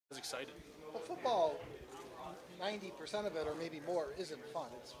excited. Well, football, 90% of it or maybe more isn't fun.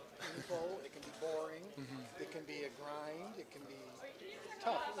 It's painful. It can be boring. It can be a grind. It can be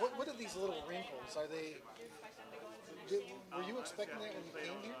tough. What are these little wrinkles? Are they? Were you expecting that when you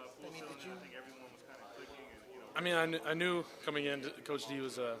came here? I mean, did you? I mean, I knew coming in, Coach D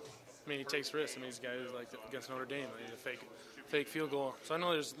was he takes risks. I mean, he's a guy who's like against Notre Dame. He's a fake field goal. So I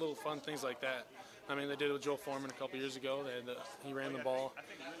know there's little fun things like that. I mean, they did it with Joe Foreman a couple years ago. He ran the ball.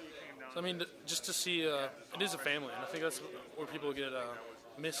 So, I mean, just to see, it is a family, and I think that's where people get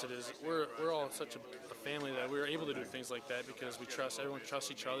miss it is we're all such a family that we're able to do things like that because everyone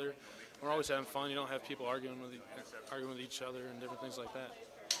trusts each other. We're always having fun. You don't have people arguing with each other and different things like that.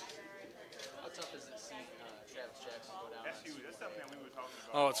 How tough is it seeing Travis Jackson go down? That's something we were talking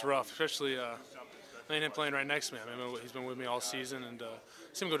about. Oh, it's rough, especially him playing right next to me. I mean, he's been with me all season, and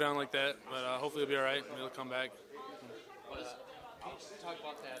see him go down like that. But hopefully he'll be all right, and he'll come back. Talk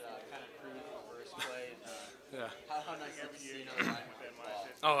about that kind of crew first play. Yeah. How nice is it to see another line with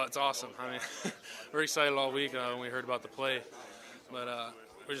football? Oh, it's awesome. I mean, we're excited all week when we heard about the play, but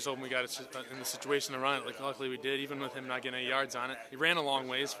we're just hoping we got it in the situation to run it. Like, luckily we did, even with him not getting any yards on it. He ran a long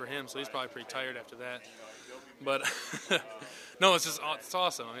ways for him, so he's probably pretty tired after that. But no, it's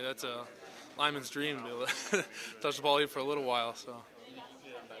awesome. I mean, that's a lineman's dream to be able to touch the ball even for a little while. So.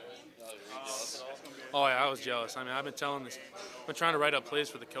 Oh yeah, I was jealous. I mean, I've been trying to write up plays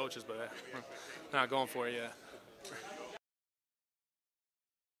for the coaches, but we're not going for it yet.